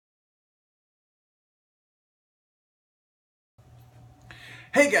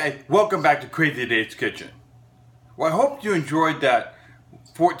Hey guys, welcome back to Crazy Dave's Kitchen. Well, I hope you enjoyed that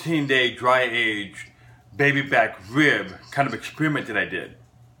 14-day dry aged baby back rib kind of experiment that I did.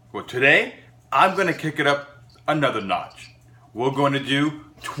 Well, today I'm going to kick it up another notch. We're going to do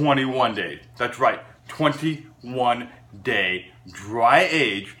 21 days. That's right, 21-day dry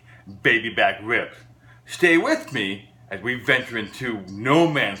aged baby back ribs. Stay with me as we venture into no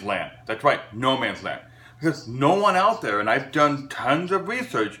man's land. That's right, no man's land. Because no one out there, and I've done tons of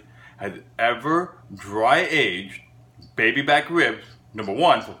research, has ever dry aged baby back ribs, number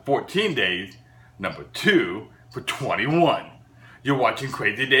one, for 14 days, number two, for 21. You're watching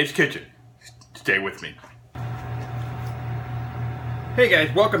Crazy Dave's Kitchen. Stay with me. Hey guys,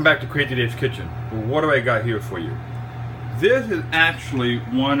 welcome back to Crazy Dave's Kitchen. Well, what do I got here for you? This is actually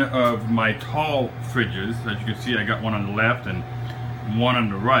one of my tall fridges. As you can see, I got one on the left and one on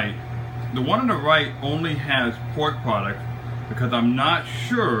the right. The one on the right only has pork products because I'm not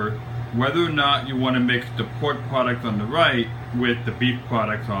sure whether or not you want to mix the pork products on the right with the beef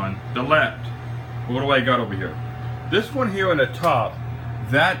products on the left. What do I got over here? This one here on the top,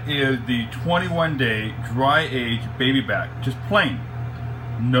 that is the 21-day dry aged baby back, just plain.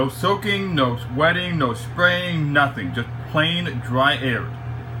 No soaking, no wetting, no spraying, nothing, just plain dry aired.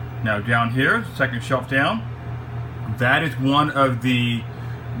 Now down here, second shelf down, that is one of the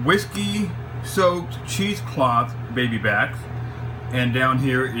whiskey soaked cheesecloth baby backs, and down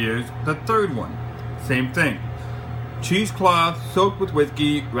here is the third one, same thing, cheesecloth soaked with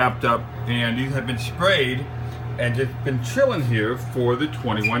whiskey, wrapped up, and these have been sprayed and just been chilling here for the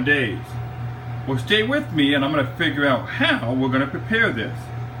 21 days. Well, stay with me and I'm going to figure out how we're going to prepare this.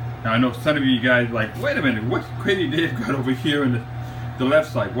 Now I know some of you guys are like, wait a minute, what's Crazy Dave got over here on the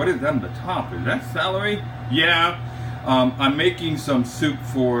left side? What is that on the top? Is that celery? Yeah. I'm making some soup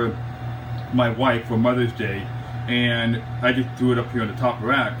for my wife for Mother's Day, and I just threw it up here on the top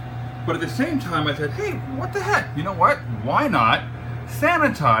rack. But at the same time, I said, hey, what the heck? You know what? Why not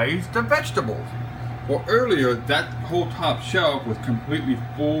sanitize the vegetables? Well, earlier, that whole top shelf was completely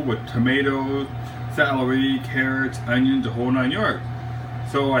full with tomatoes, celery, carrots, onions, the whole 9 yards.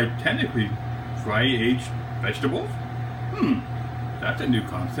 So I technically dry aged vegetables? That's a new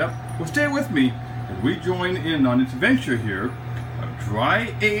concept. Well, stay with me as we join in on this adventure here of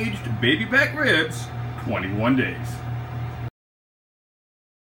dry aged baby back ribs, 21 days.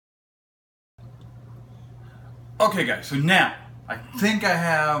 Okay guys, so now I think I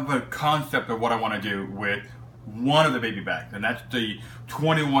have a concept of what I want to do with one of the baby backs, and that's the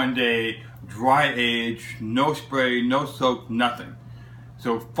 21-day dry age, no spray, no soak, nothing.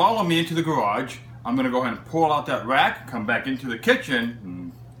 So follow me into the garage. I'm going to go ahead and pull out that rack, come back into the kitchen,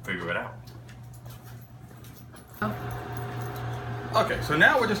 and figure it out. Okay, so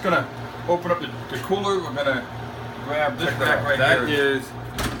now we're just gonna open up the cooler. We're gonna grab this back right here. That is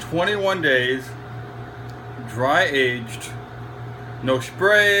 21 days, dry aged, no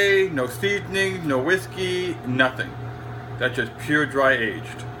spray, no seasoning, no whiskey, nothing. That's just pure dry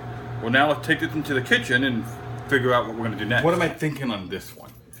aged. Well, now let's take this into the kitchen and figure out what we're gonna do next. What am I thinking on this one?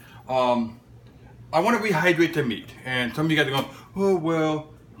 I want to rehydrate the meat, and some of you guys are going, oh well,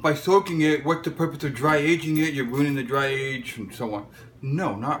 by soaking it, what's the purpose of dry aging it? You're ruining the dry age and so on.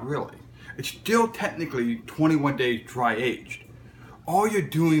 No, not really. It's still technically 21 days dry aged. All you're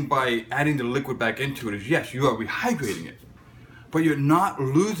doing by adding the liquid back into it is, yes, you are rehydrating it, but you're not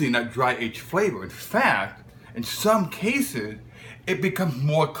losing that dry aged flavor. In fact, in some cases, it becomes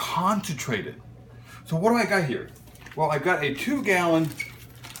more concentrated. So what do I got here? Well, I've got a 2-gallon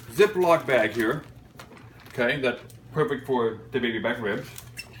Ziploc bag here. Okay, that's perfect for the baby back ribs.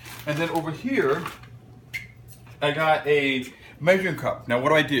 And then over here, I got a measuring cup. Now what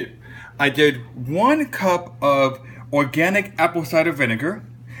do I do? I did 1 cup of organic apple cider vinegar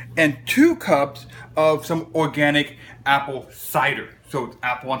and 2 cups of some organic apple cider. So it's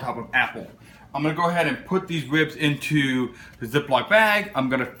apple on top of apple. I'm gonna go ahead and put these ribs into the Ziploc bag. I'm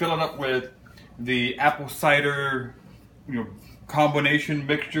gonna fill it up with the apple cider, combination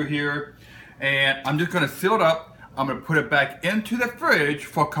mixture here. And I'm just gonna fill it up. I'm going to put it back into the fridge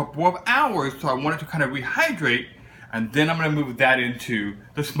for a couple of hours, so I want it to kind of rehydrate, and then I'm going to move that into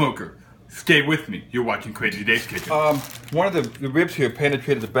the smoker. Stay with me. You're watching Crazy Dave's Kitchen. One of the ribs here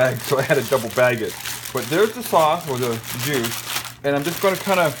penetrated the bag, so I had to double bag it. But there's the sauce, or the juice, and I'm just going to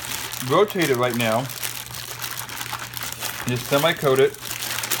kind of rotate it right now. Just semi-coat it.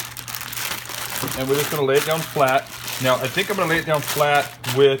 And we're just going to lay it down flat. Now, I think I'm going to lay it down flat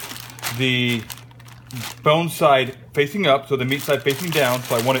with the bone side facing up, so the meat side facing down,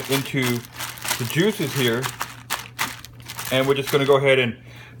 so I want it into the juices here. And we're just going to go ahead and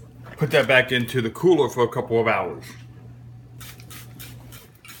put that back into the cooler for a couple of hours.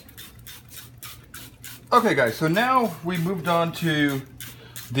 Okay guys, so now we moved on to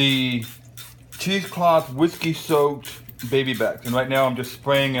the cheesecloth whiskey soaked baby backs. And right now I'm just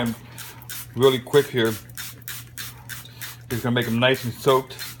spraying them really quick here. Just gonna make them nice and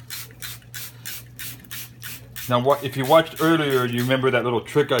soaked. Now if you watched earlier, you remember that little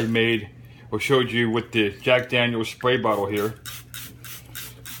trick I made or showed you with the Jack Daniel's spray bottle here.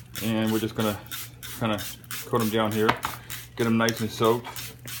 And we're just gonna kind of coat them down here, get them nice and soaked.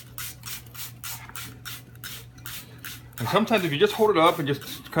 And sometimes if you just hold it up and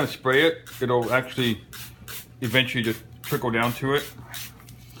just kind of spray it, it'll actually eventually just trickle down to it.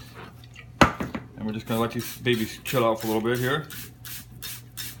 And we're just gonna let these babies chill out for a little bit here.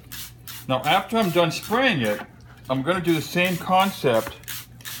 Now after I'm done spraying it, I'm gonna do the same concept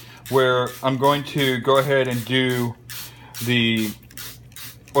where I'm going to go ahead and do the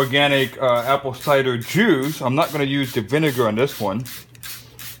organic apple cider juice. I'm not gonna use the vinegar on this one,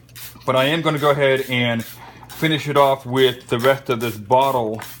 but I am gonna go ahead and finish it off with the rest of this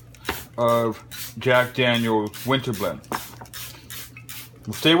bottle of Jack Daniel's Winter Blend.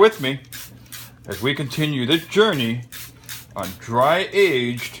 Well, stay with me as we continue this journey on dry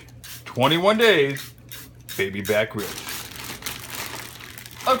aged 21 days baby back ribs.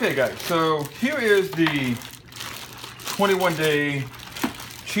 Okay guys, so here is the 21 day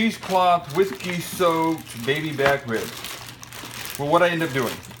cheesecloth whiskey soaked baby back ribs. Well, what I ended up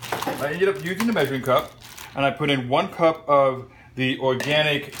doing, I ended up using the measuring cup, and I put in 1 cup of the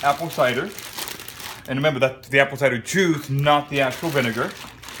organic apple cider. And remember, that's the apple cider juice, not the actual vinegar.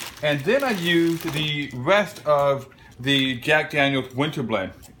 And then I used the rest of the Jack Daniel's Winter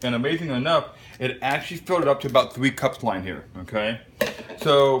Blend. And amazingly enough, it actually filled it up to about 3 cups line here, okay?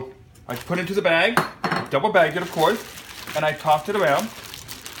 So I put it into the bag, double bagged it of course, and I tossed it around,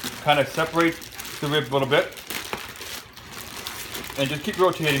 kind of separate the ribs a little bit, and just keep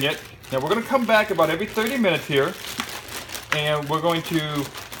rotating it. Now we're going to come back about every 30 minutes here, and we're going to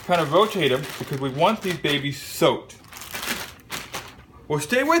kind of rotate them because we want these babies soaked. Well,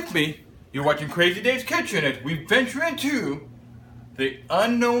 stay with me. You're watching Crazy Dave's Kitchen as we venture into the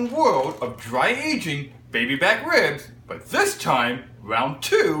unknown world of dry aging baby back ribs, but this time, round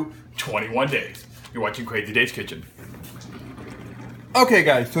 2, 21 days. You're watching Crazy Dave's Kitchen. Okay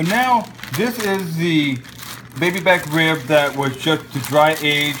guys, so now this is the baby back rib that was just the dry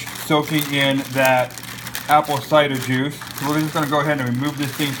age soaking in that apple cider juice. So we're just going to go ahead and remove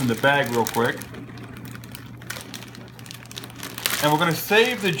this thing from the bag real quick. And we're going to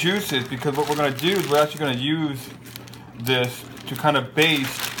save the juices because what we're going to do is we're actually going to use this to kind of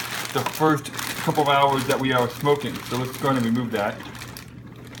baste the first couple of hours that we are smoking. So let's go ahead and remove that.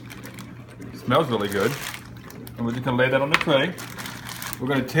 It smells really good. And we're just going to lay that on the tray. We're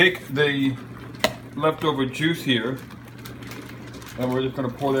going to take the leftover juice here, and we're just going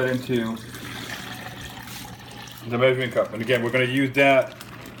to pour that into the measuring cup. And again, we're going to use that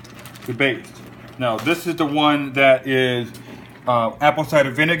to baste. Now, this is the one that is apple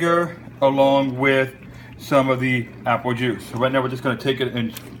cider vinegar along with some of the apple juice. So right now we're just going to take it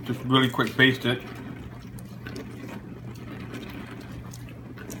and just really quick baste it.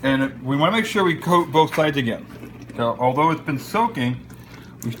 And we want to make sure we coat both sides again. So although it's been soaking,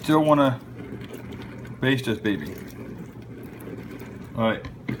 we still want to baste this baby. Alright,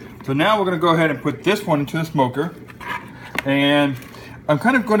 so now we're going to go ahead and put this one into the smoker. And I'm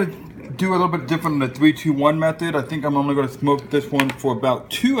kind of going to do a little bit different than the 3-2-1 method. I think I'm only going to smoke this one for about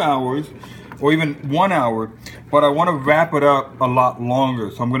 2 hours or even 1 hour. But I want to wrap it up a lot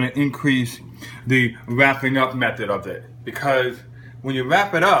longer. So I'm going to increase the wrapping up method of it. Because when you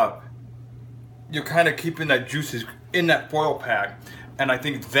wrap it up, you're kind of keeping that juices in that foil pack. And I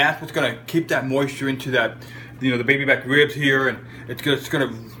think that's what's going to keep that moisture into that, you know, the baby back ribs here, and it's going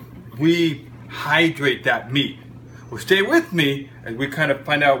to rehydrate that meat. Well, stay with me as we kind of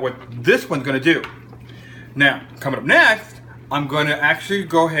find out what this one's going to do. Now, coming up next, I'm going to actually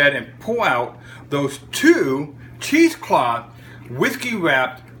go ahead and pull out those 2 cheesecloth whiskey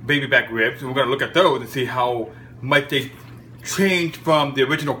wrapped baby back ribs, and we're going to look at those and see how much they changed from the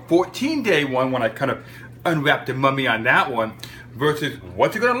original 14-day one when I kind of unwrapped the mummy on that one versus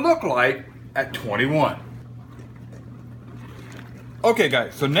what's it going to look like at 21. Okay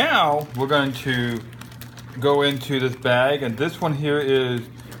guys, so now we're going to go into this bag, and this one here is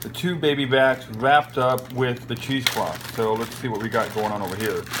the 2 baby backs wrapped up with the cheesecloth. So let's see what we got going on over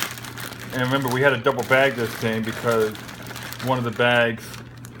here. And remember, we had to double bag this thing because one of the bags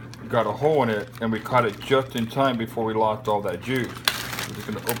got a hole in it, and we caught it just in time before we lost all that juice. We're just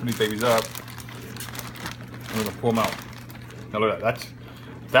going to open these babies up, and we're going to pull them out. Now look at that,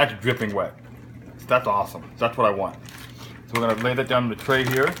 that's dripping wet. That's awesome. That's what I want. So we're going to lay that down in the tray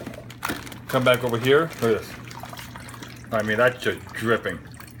here. come back over here. Look at this. I mean, that's just dripping,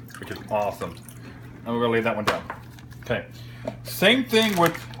 which is awesome. And we're gonna lay that one down. Okay. Same thing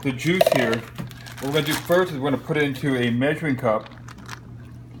with the juice here. What we're gonna do first is we're gonna put it into a measuring cup.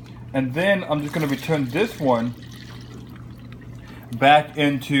 And then I'm just gonna return this one back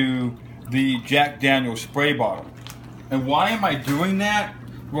into the Jack Daniel's spray bottle. And why am I doing that?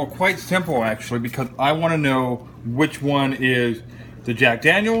 Well, quite simple actually, because I wanna know which one is the Jack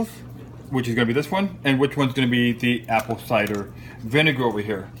Daniel's, which is gonna be this one, and which one's gonna be the apple cider vinegar over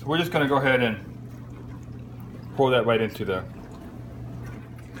here. So we're just gonna go ahead and pour that right into there.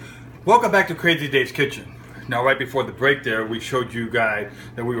 Welcome back to Crazy Dave's Kitchen. Now, right before the break there, we showed you guys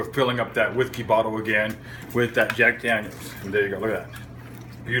that we were filling up that whiskey bottle again with that Jack Daniel's. And there you go, look at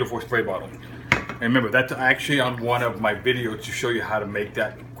that. Beautiful spray bottle. And remember, that's actually on one of my videos to show you how to make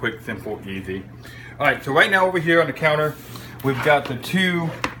that quick, simple, easy. All right, so right now over here on the counter, we've got the 2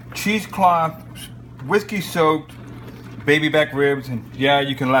 cheesecloth, whiskey-soaked baby back ribs. And yeah,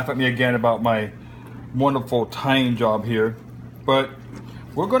 you can laugh at me again about my wonderful tying job here. But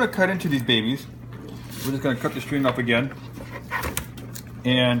we're gonna cut into these babies. We're just gonna cut the string off again.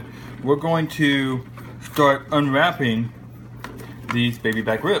 And we're going to start unwrapping these baby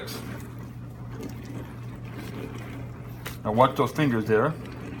back ribs. Now watch those fingers there.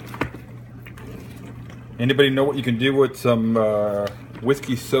 Anybody know what you can do with some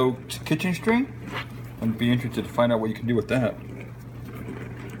whiskey soaked kitchen string? I'd be interested to find out what you can do with that.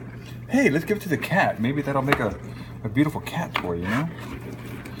 Hey, let's give it to the cat. Maybe that'll make a beautiful cat toy, you know?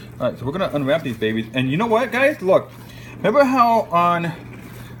 Alright, so we're gonna unwrap these babies. And you know what, guys? Look, remember how on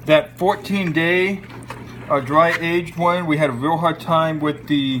that 14-day dry aged one, we had a real hard time with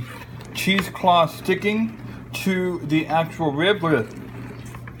the cheesecloth sticking to the actual rib? Look at this.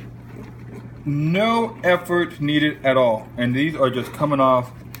 No effort needed at all. And these are just coming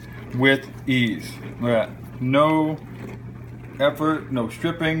off with ease. Look at that. No effort, no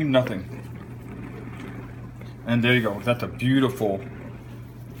stripping, nothing. And there you go. That's a beautiful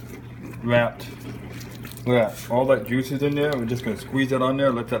wrapped. Look at that. All that juice is in there. We're just going to squeeze that on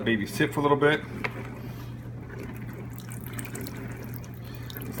there. Let that baby sit for a little bit.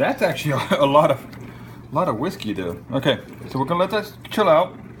 That's actually a lot of whiskey there. Okay, so we're going to let that chill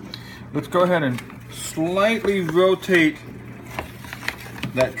out. Let's go ahead and slightly rotate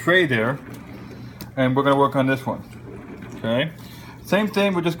that tray there, and we're going to work on this one. Okay, same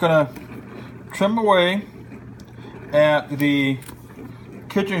thing. We're just going to trim away at the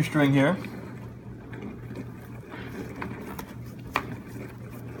kitchen string here,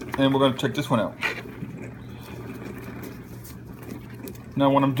 and we're going to take this one out. Now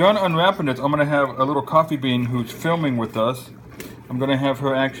when I'm done unwrapping this, I'm going to have a little coffee bean who's filming with us. I'm going to have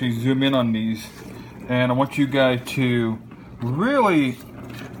her actually zoom in on these, and I want you guys to really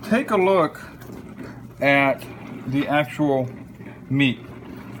take a look at the actual meat.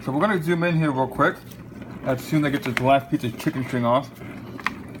 So we're going to zoom in here real quick as soon as I get this last piece of chicken string off.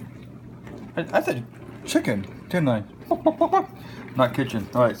 I said chicken, didn't I? Not kitchen.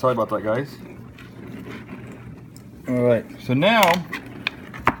 Alright, sorry about that, guys. Alright, so now,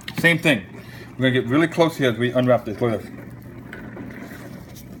 same thing. We're going to get really close here as we unwrap this. Look at this.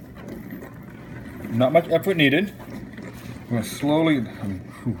 Not much effort needed. We're going to slowly,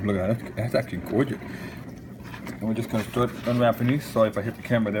 look at that, that's actually gorgeous. And we're just going to start unwrapping these. Sorry if I hit the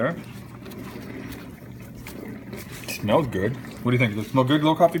camera there. It smells good. What do you think? Does it smell good,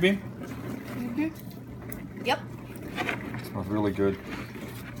 little coffee bean? Mm-hmm. Yep. It smells really good.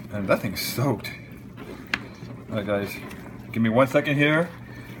 And that thing's soaked. Alright guys, give me 1 second here.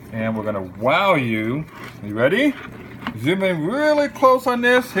 And we're going to wow you. You ready? Zoom in really close on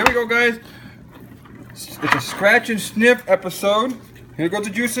this. Here we go, guys. It's a scratch and sniff episode. Here goes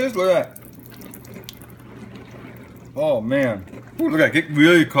the juices. Look at that. Oh man. Ooh, look at that. Get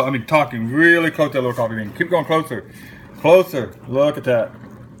really close. I mean, talking really close to that little coffee bean. Keep going closer. Closer. Look at that.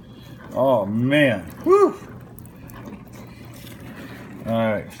 Oh man. Woo.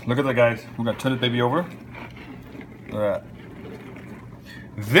 Alright. Look at that, guys. We're going to turn this baby over. Look at that.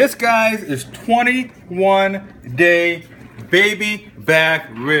 This, guys, is 21-day baby back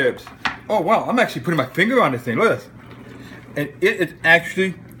ribs. Oh wow, I'm actually putting my finger on this thing. Look at this. And it is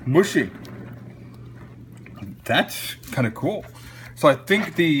actually mushy. That's kind of cool. So I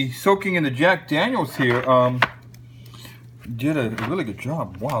think the soaking in the Jack Daniel's here did a really good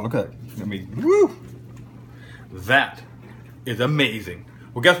job. Wow, look at that. I mean, woo! That is amazing.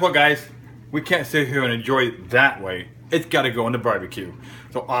 Well, guess what, guys? We can't sit here and enjoy it that way. It's got to go in the barbecue.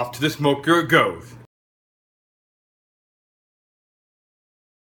 So off to the smoker it goes.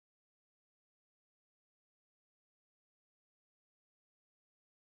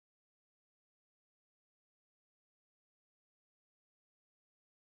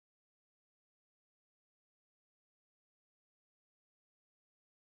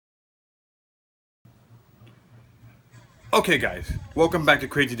 Okay guys, welcome back to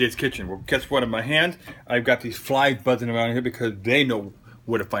Crazy Dave's Kitchen. Well, guess what, in my hand, I've got these flies buzzing around here because they know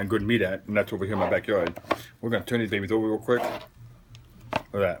where to find good meat at, and that's over here in my backyard. We're gonna turn these babies over real quick.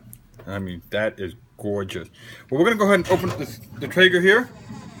 Look at that. I mean, that is gorgeous. Well, we're gonna go ahead and open the Traeger here.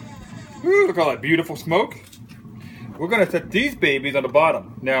 Woo, look at all that beautiful smoke. We're gonna set these babies on the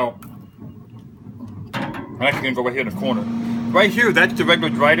bottom. Now, I'm actually gonna go right here in the corner. Right here, that's the regular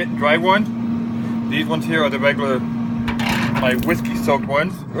dry one. These ones here are the regular, my whiskey soaked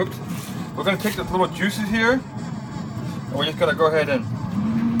ones. Oops. We're gonna take the little juices here, and we're just gonna go ahead and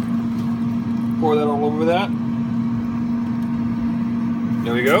pour that all over that.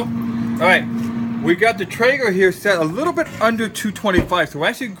 There we go. All right, we got the Traeger here set a little bit under 225, so we're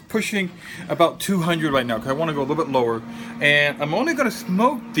actually pushing about 200 right now because I want to go a little bit lower. And I'm only going to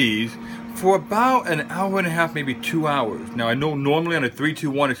smoke these for about an hour and a half, maybe 2 hours. Now I know normally on a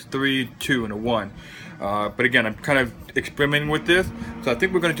 3-2-1 it's 3, 2, and a 1. But again, I'm kind of experimenting with this, so I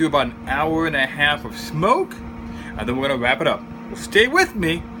think we're going to do about an hour and a half of smoke, and then we're going to wrap it up. Well, stay with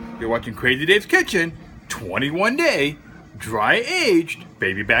me. You're watching Crazy Dave's Kitchen, 21-day dry-aged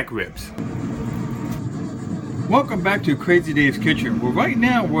baby back ribs. Welcome back to Crazy Dave's Kitchen. Well, right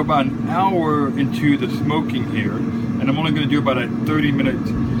now we're about an hour into the smoking here, and I'm only going to do about a 30-minute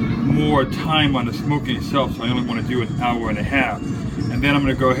more time on the smoking itself, so I only want to do an hour and a half. And then I'm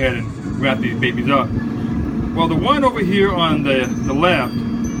going to go ahead and wrap these babies up. Well, the one over here on the left,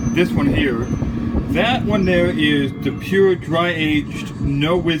 this one here, that one there is the pure dry-aged,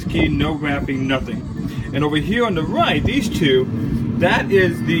 no whiskey, no wrapping, nothing. And over here on the right, these two, that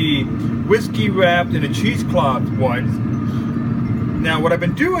is the whiskey wrapped and the cheesecloth ones. Now what I've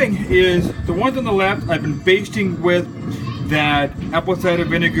been doing is, the ones on the left, I've been basting with that apple cider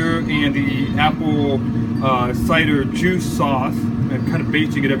vinegar and the apple cider juice sauce. I'm kind of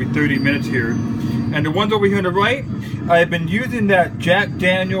basting it every 30 minutes here. And the ones over here on the right, I've been using that Jack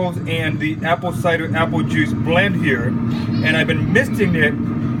Daniels and the apple cider apple juice blend here, and I've been misting it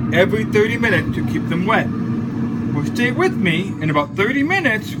every 30 minutes to keep them wet. Well, stay with me. In about 30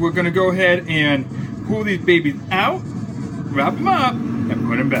 minutes, we're going to go ahead and pull these babies out, wrap them up, and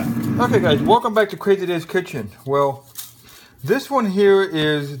put them back. Okay guys, welcome back to Crazy Dave's Kitchen. Well, this one here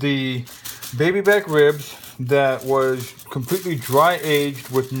is the baby back ribs that was completely dry aged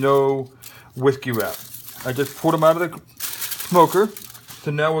with no whiskey wrap. I just pulled them out of the smoker.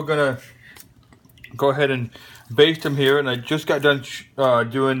 So now we're going to go ahead and baste them here, and I just got done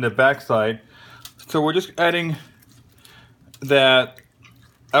doing the backside. So we're just adding that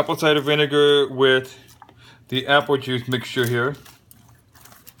apple cider vinegar with the apple juice mixture here. And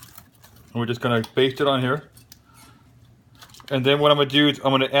we're just gonna baste it on here. And then what I'm gonna do is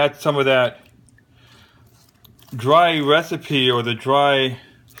I'm gonna add some of that dry recipe or the dry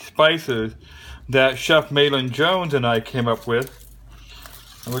spices that Chef Malin Jones and I came up with.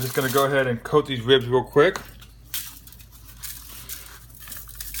 And we're just gonna go ahead and coat these ribs real quick.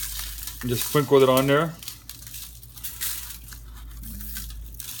 And just sprinkle it on there.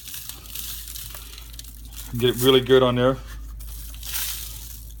 Get it really good on there.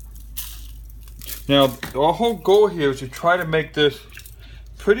 Now, our whole goal here is to try to make this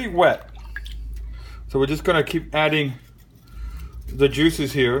pretty wet. So we're just gonna keep adding the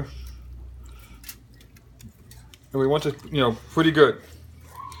juices here. And we want to, pretty good.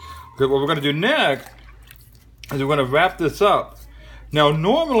 But what we're gonna do next is we're gonna wrap this up. Now,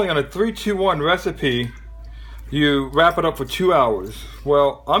 normally on a 3-2-1 recipe, you wrap it up for 2 hours.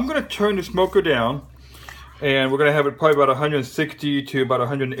 Well, I'm gonna turn the smoker down, and we're gonna have it probably about 160 to about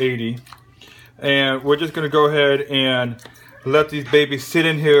 180. And we're just gonna go ahead and let these babies sit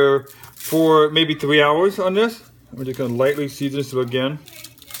in here for maybe 3 hours on this. We're just gonna lightly season this again.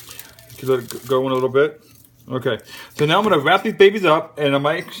 Just let it go in a little bit. Okay, so now I'm gonna wrap these babies up, and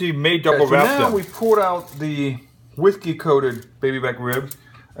I actually may double wrap them. Now we poured out the whiskey coated baby back ribs.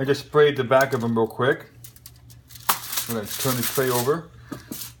 I just sprayed the back of them real quick. I'm gonna turn the tray over.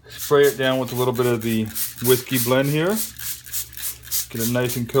 Spray it down with a little bit of the whiskey blend here. Get it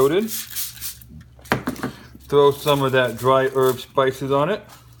nice and coated. Throw some of that dry herb spices on it.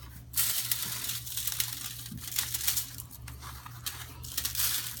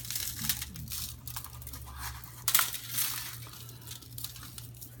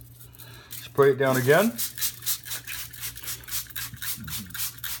 Spray it down again.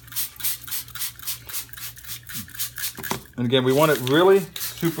 And again, we want it really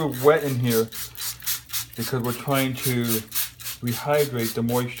super wet in here because we're trying to rehydrate the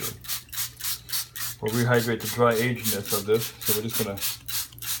moisture, or rehydrate the dry agedness of this. So we're just gonna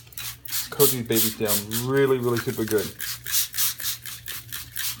coat these babies down really, really super good.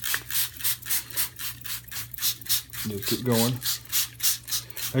 Just keep going.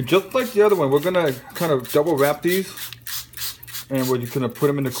 And just like the other one, we're gonna kind of double wrap these, and we're just gonna put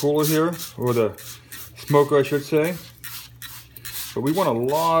them in the cooler here, or the smoker, I should say. But we want a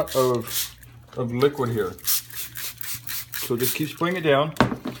lot of liquid here. So just keep spraying it down,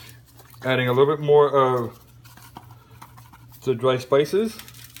 adding a little bit more of the dry spices.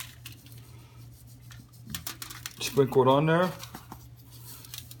 Sprinkle it on there.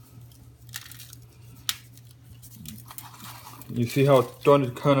 You see how it's starting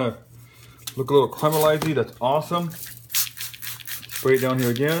to kind of look a little caramelized-y? That's awesome. Spray it down here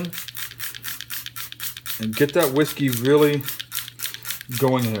again. And get that whiskey really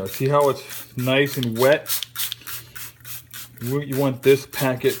going here. See how it's nice and wet? You want this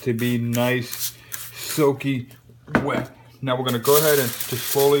packet to be nice, soaky, wet. Now we're going to go ahead and just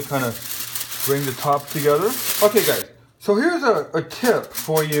slowly kind of bring the top together. Okay guys, so here's a tip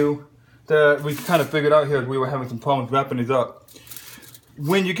for you that we kind of figured out here as we were having some problems wrapping these up.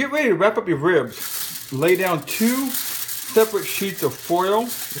 When you get ready to wrap up your ribs, lay down 2 separate sheets of foil,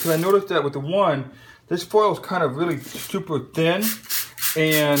 because I noticed that with the one, this foil is kind of really super thin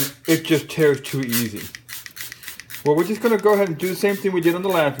and it just tears too easy. Well, we're just going to go ahead and do the same thing we did on the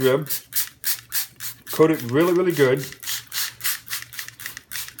last rib. Coat it really, really good.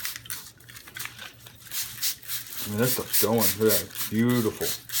 I mean, that stuff's going. Look at that. It's beautiful.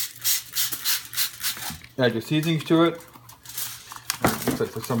 Add your seasonings to it. Looks like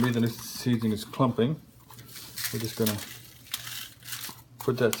for some reason this seasoning is clumping. We're just going to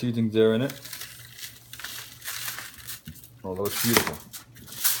put that seasoning there in it. Oh, that looks beautiful.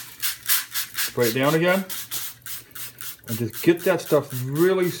 Spray it down again. And just get that stuff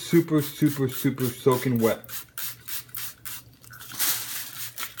really super soaking wet.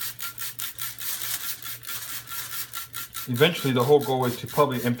 Eventually the whole goal is to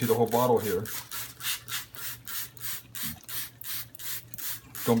probably empty the whole bottle here.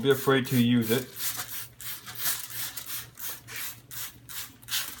 Don't be afraid to use it.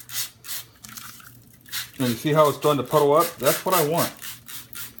 And you see how it's starting to puddle up? That's what I want.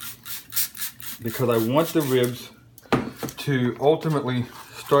 Because I want the ribs to ultimately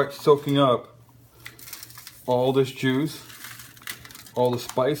start soaking up all this juice, all the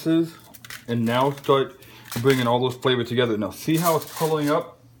spices, and now start bringing all those flavors together. Now see how it's puddling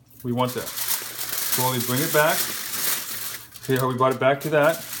up? We want that. Slowly bring it back. See how we brought it back to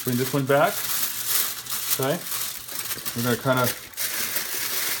that? Bring this one back. Okay. We're going to kind of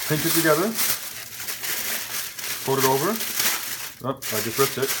pinch it together. Fold it over. Oh, I just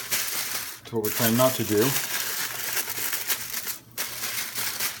ripped it. That's what we're trying not to do.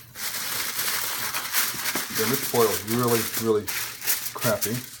 Again, this foil is really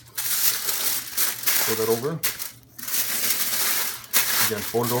crappy. Fold that over. Again,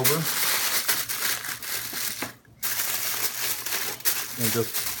 fold it over. And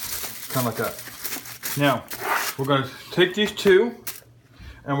just kind of like that. Now, we're going to take these 2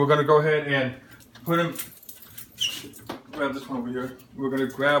 and we're going to go ahead and put them, grab this one over here. We're going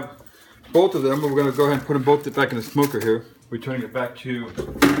to grab both of them and we're going to go ahead and put them both back in the smoker here. Returning it back to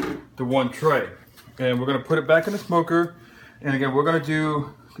the one tray. And we're going to put it back in the smoker. And again, we're going to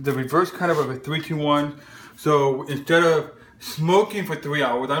do the reverse kind of a 3-2-1. So instead of smoking for 3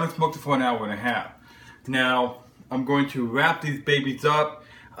 hours, I'm going to smoke it for 1.5 hours. Now, I'm going to wrap these babies up.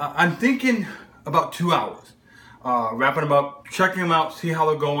 I'm thinking about 2 hours. Wrapping them up, checking them out, see how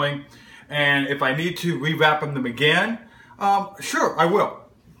they're going. And if I need to re-wrap them again, sure, I will.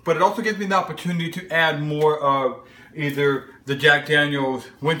 But it also gives me the opportunity to add more of either the Jack Daniel's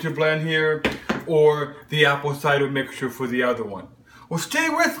Winter Blend here or the apple cider mixture for the other one. Well, stay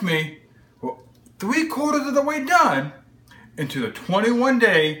with me. Well, 3/4 of the way done into the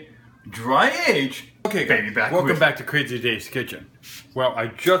 21-day dry age. Okay, baby, back. Welcome back to Crazy Dave's Kitchen. Well, I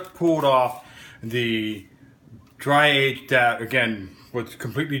just pulled off the dry age that, again, was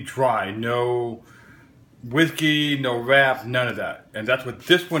completely dry. No whiskey, no wrap, none of that. And that's what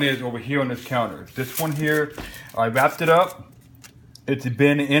this one is over here on this counter. This one here, I wrapped it up. It's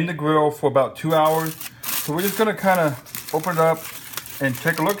been in the grill for about 2 hours. So we're just gonna kind of open it up and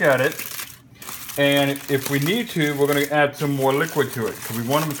take a look at it. And if we need to, we're gonna add some more liquid to it. So we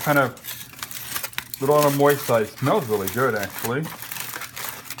want them to kind of a little on the moist side. It smells really good, actually.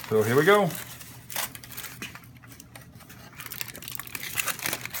 So here we go.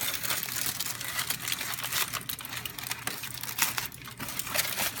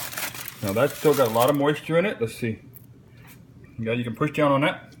 Now that's still got a lot of moisture in it. Let's see. Yeah, you can push down on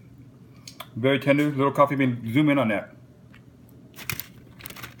that. Very tender, little coffee bean. Zoom in on that.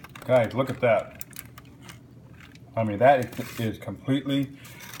 Guys, look at that. I mean, that is completely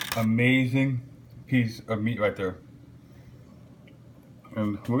amazing piece of meat right there.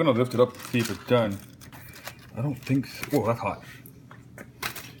 And we're gonna lift it up to see if it's done. I don't think so. Oh, that's hot.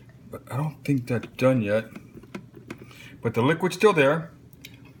 But I don't think that's done yet. But the liquid's still there.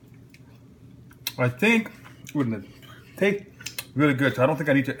 I think it would taste really good, so I don't think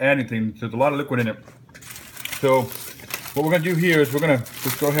I need to add anything. There's a lot of liquid in it. So what we're gonna do here is we're gonna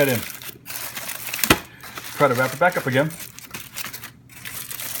just go ahead and try to wrap it back up again.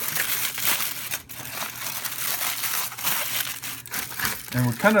 And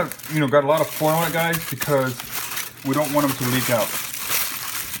we kind of, got a lot of foil on it, guys, because we don't want them to leak out.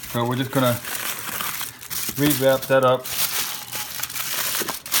 So we're just gonna re-wrap that up.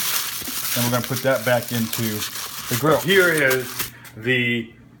 And we're gonna put that back into the grill. Here is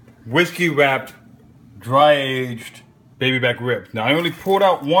the whiskey wrapped, dry aged baby back ribs. Now I only pulled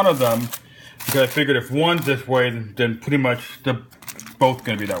out one of them because I figured if one's this way, then pretty much they're both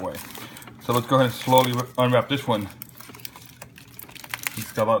gonna be that way. So let's go ahead and slowly unwrap this one.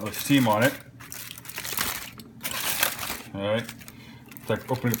 It's got a lot of steam on it. All right, it's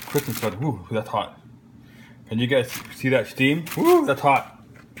like opening a Christmas present. Ooh, that's hot. Can you guys see that steam? Ooh, that's hot.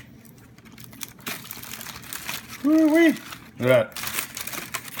 Woo-wee. Look at that.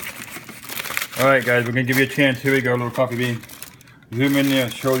 All right, guys, we're gonna give you a chance. Here we go, a little coffee bean. Zoom in there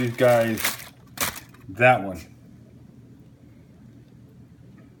and show these guys that one.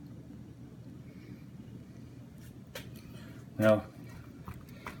 Now,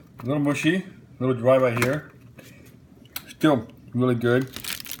 a little mushy, a little dry right here. Still really good.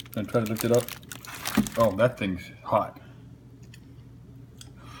 I'm gonna try to lift it up. Oh, that thing's hot.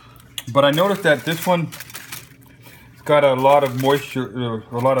 But I noticed that this one got a lot of moisture,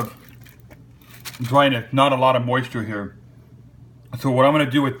 a lot of dryness, not a lot of moisture here. So what I'm going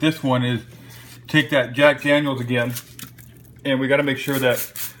to do with this one is take that Jack Daniels again, and we got to make sure that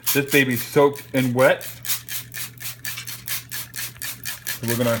this baby's soaked and wet. So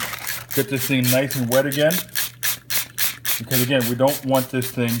we're going to get this thing nice and wet again, because again, we don't want this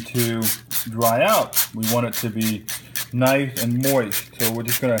thing to dry out. We want it to be nice and moist. So we're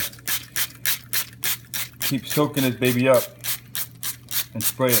just going to keep soaking this baby up and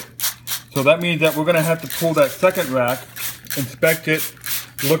spray it. So that means that we're going to have to pull that second rack, inspect it,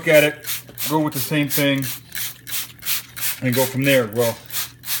 look at it, go with the same thing, and go from there. Well,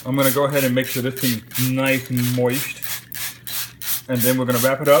 I'm going to go ahead and make sure this thing's nice and moist, and then we're going to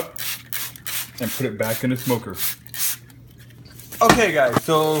wrap it up and put it back in the smoker. Okay, guys,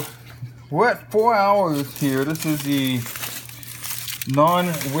 so we're at 4 hours here. This is the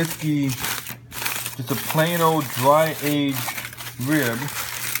non-whiskey, just a plain old dry aged rib.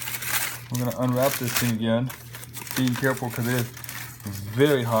 We're gonna unwrap this thing again. Being careful because it is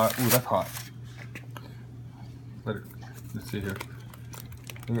very hot. Ooh, that's hot. Let's see here.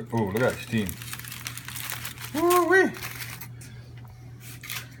 Oh, look at that steam. Woo-wee.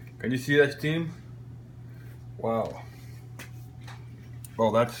 Can you see that steam? Wow.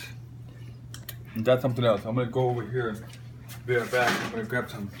 Oh, that's something else. I'm gonna go over here and be right back. I'm gonna grab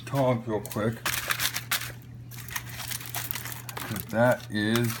some tongs real quick. That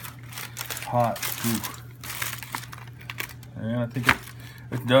is hot. Ooh. And I think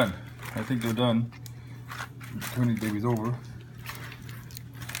it's done. I think they're done. Turn these babies over.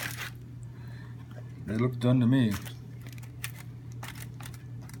 They look done to me.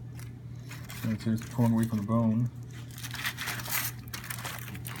 And it's just pulling away from the bone.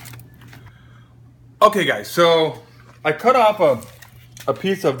 Okay, guys, so I cut off a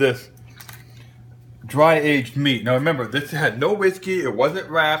piece of this dry aged meat. Now remember, this had no whiskey, it wasn't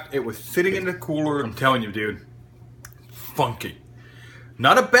wrapped, it was sitting in the cooler. I'm telling you, dude, funky.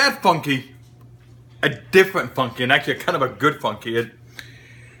 Not a bad funky, a different funky, and actually kind of a good funky. It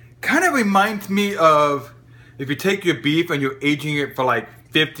kind of reminds me of if you take your beef and you're aging it for like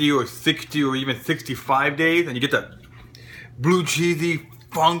 50 or 60 or even 65 days, and you get that blue cheesy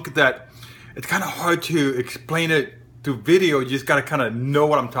funk that it's kind of hard to explain it through video. You just gotta kind of know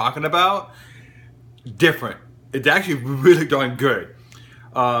what I'm talking about. Different. It's actually really darn good.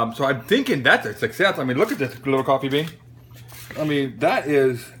 So I'm thinking that's a success. I mean, look at this little coffee bean. I mean, that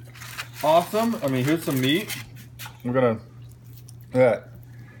is awesome. I mean, here's some meat. We're gonna,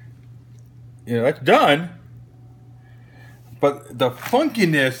 that's done. But the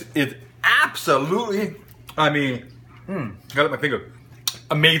funkiness is absolutely, I mean, got it my finger.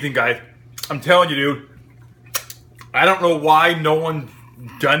 Amazing, guys. I'm telling you, dude. I don't know why no one's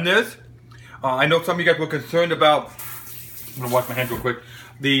done this. I know some of you guys were concerned about, I'm gonna wash my hands real quick,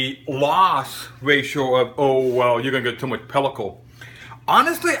 the loss ratio of, oh, well, you're gonna get too much pellicle.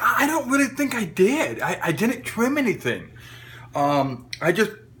 Honestly, I don't really think I did. I didn't trim anything. I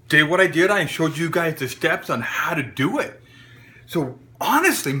just did what I did. I showed you guys the steps on how to do it. So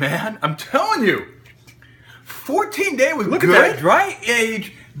honestly, man, I'm telling you, 14 day was Look good. at that. Dry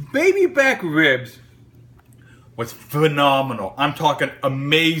age baby back ribs was phenomenal. I'm talking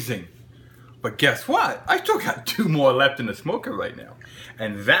amazing. But guess what? I still got 2 more left in the smoker right now.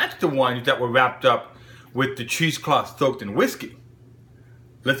 And that's the ones that were wrapped up with the cheesecloth soaked in whiskey.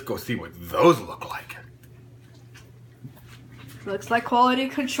 Let's go see what those look like. Looks like quality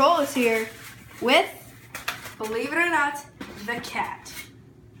control is here with, believe it or not, the cat.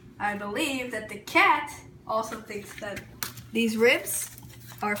 I believe that the cat also thinks that these ribs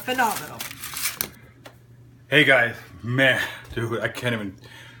are phenomenal. Hey guys, man, dude, I can't even.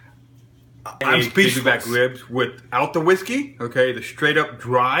 I'm speechless. Baby back ribs without the whiskey, okay, the straight up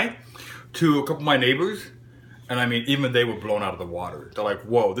dry, to a couple of my neighbors, and I mean, even they were blown out of the water. They're like,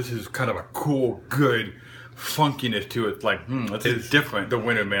 whoa, this is kind of a cool, good funkiness to it. Like, it's different. The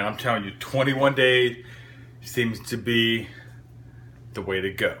winter, man, I'm telling you, 21 days seems to be the way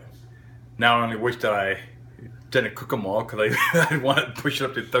to go. Now I only wish that I didn't cook them all, because I want to push it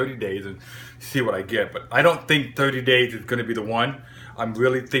up to 30 days and see what I get. But I don't think 30 days is going to be the one. I'm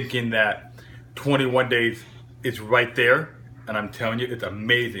really thinking that 21 days is right there, and I'm telling you, it's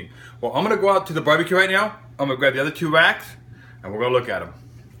amazing. Well, I'm going to go out to the barbecue right now. I'm going to grab the other 2 racks, and we're going to look at them.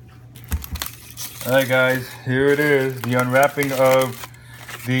 All right, guys, here it is, the unwrapping of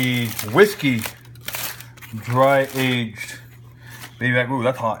the whiskey dry aged baby back. Ooh,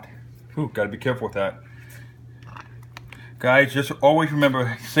 that's hot. Ooh, got to be careful with that. Guys, just always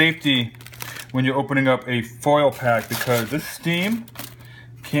remember safety when you're opening up a foil pack, because this steam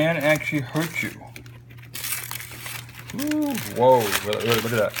can actually hurt you. Ooh, whoa, look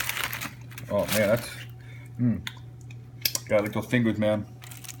at that. Oh man, that's, gotta lick those fingers, man.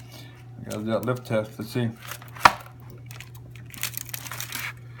 Gotta do that lift test, let's see.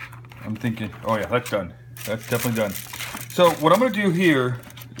 I'm thinking, oh yeah, that's done. That's definitely done. So what I'm gonna do here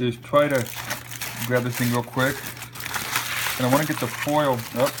is try to grab this thing real quick. And I want to get the foil,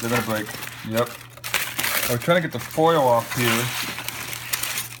 oh, they're gonna break, yep. I was trying to get the foil off here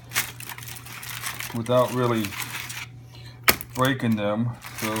without really breaking them.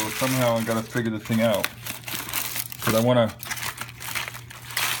 So somehow I gotta figure this thing out. But I wanna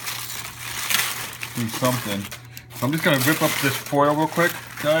do something. So I'm just gonna rip up this foil real quick,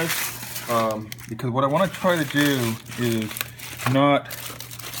 guys. Because what I wanna try to do is not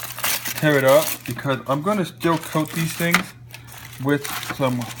tear it up, because I'm gonna still coat these things with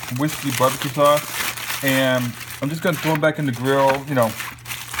some whiskey barbecue sauce, and I'm just gonna throw them back in the grill, you know,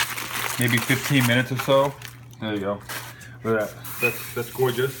 maybe 15 minutes or so. There you go. Look at that. That's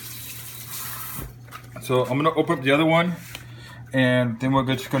gorgeous. So I'm gonna open up the other one, and then we're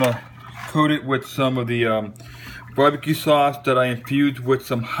just gonna coat it with some of the barbecue sauce that I infused with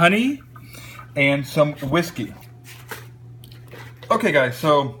some honey and some whiskey. Okay, guys.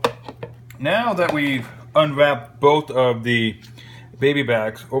 So now that we've unwrapped both of the baby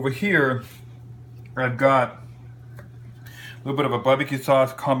backs, over here I've got a little bit of a barbecue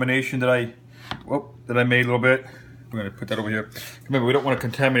sauce combination that I made a little bit. We're gonna put that over here. Remember, we don't want to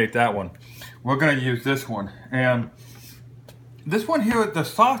contaminate that one. We're gonna use this one, and this one here, the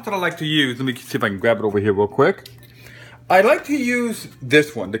sauce that I like to use, let me see if I can grab it over here real quick. I like to use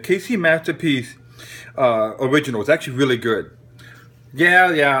this one, the KC Masterpiece Original. It's actually really good.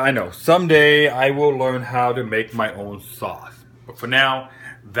 Yeah, I know. Someday I will learn how to make my own sauce. But for now,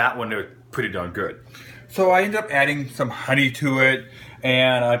 that one is pretty darn good. So I ended up adding some honey to it,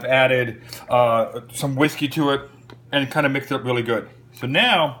 and I've added some whiskey to it, and kind of mixed it up really good. So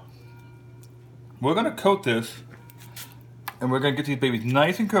now, we're gonna coat this, and we're gonna get these babies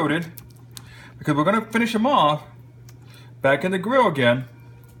nice and coated, because we're gonna finish them off back in the grill again.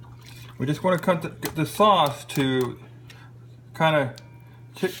 We just wanna get the sauce to kind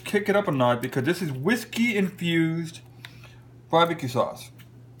of kick it up a notch, because this is whiskey infused barbecue sauce,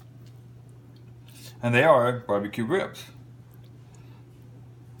 and they are barbecue ribs.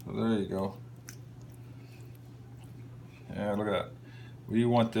 So there you go. Yeah, look at that. We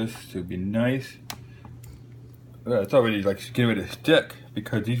want this to be nice. It's already like getting ready to stick,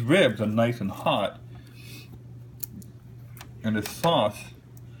 because these ribs are nice and hot, and the sauce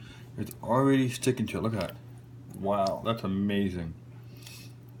is already sticking to it. Look at that. Wow, that's amazing.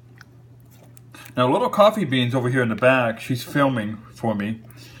 Now, Little Coffee Beans over here in the back, she's filming for me.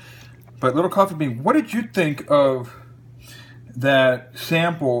 But Little Coffee Bean, what did you think of that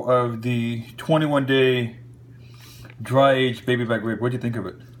sample of the 21-day dry-aged baby back rib? What did you think of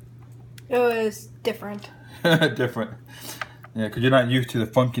it? It was different. Different. Yeah, because you're not used to the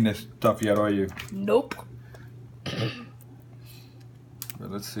funkiness stuff yet, are you? Nope.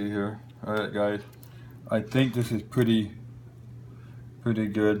 But let's see here. All right, guys. I think this is pretty Pretty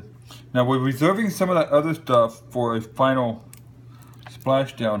good. Now we're reserving some of that other stuff for a final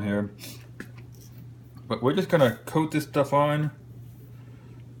splash down here. But we're just gonna coat this stuff on.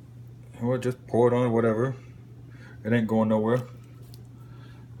 And we'll just pour it on, whatever. It ain't going nowhere.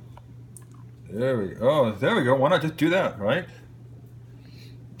 There we go. Oh, there we go. Why not just do that, right?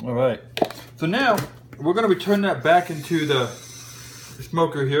 All right. So now we're gonna return that back into the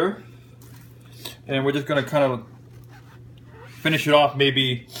smoker here, and we're just gonna kind of finish it off,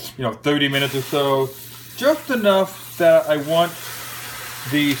 maybe 30 minutes or so, just enough that I want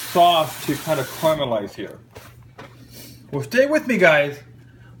the sauce to kind of caramelize here. Well, stay with me, guys.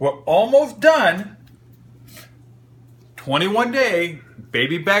 We're almost done. 21-day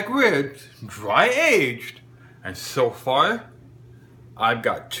baby back ribs, dry aged, and so far I've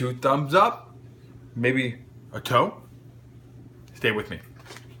got 2 thumbs up, maybe a toe. Stay with me.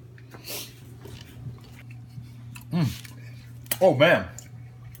 Oh man,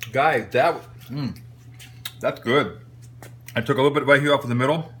 guys, that's good. I took a little bit right here off in the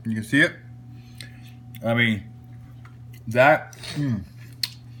middle. You can see it. I mean, that,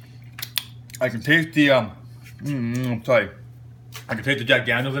 I can taste the, I'm sorry. I can taste the Jack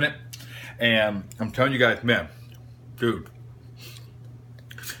Daniels in it. And I'm telling you guys, man, dude,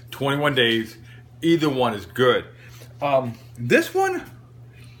 21 days, either one is good. This one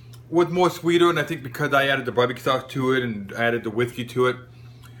was more sweeter, and I think because I added the barbecue sauce to it and added the whiskey to it,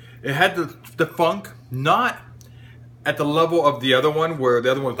 it had the funk, not at the level of the other one, where the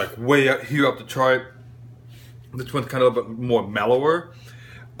other one's like way up here up the chart. This one's kind of a little bit more mellower,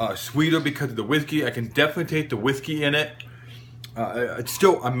 sweeter because of the whiskey. I can definitely taste the whiskey in it. It's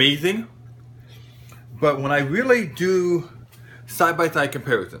still amazing, but when I really do side-by-side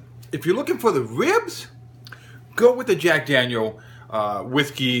comparison, if you're looking for the ribs, go with the Jack Daniel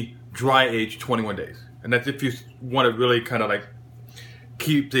whiskey dry aged 21 days. And that's if you want to really kind of like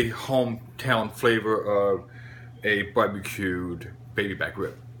keep the hometown flavor of a barbecued baby back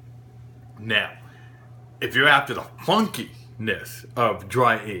rib. Now, if you're after the funkiness of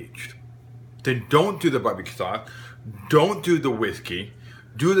dry aged, then don't do the barbecue sauce, don't do the whiskey,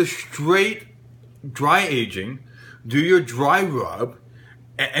 do the straight dry aging, do your dry rub,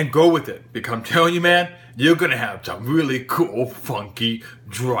 and go with it. Because I'm telling you, man, you're gonna have some really cool, funky,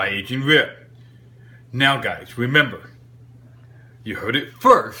 dry aging rib. Now guys, remember, you heard it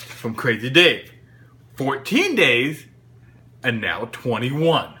first from Crazy Dave. 14 days, and now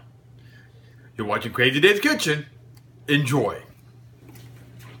 21. You're watching Crazy Dave's Kitchen. Enjoy.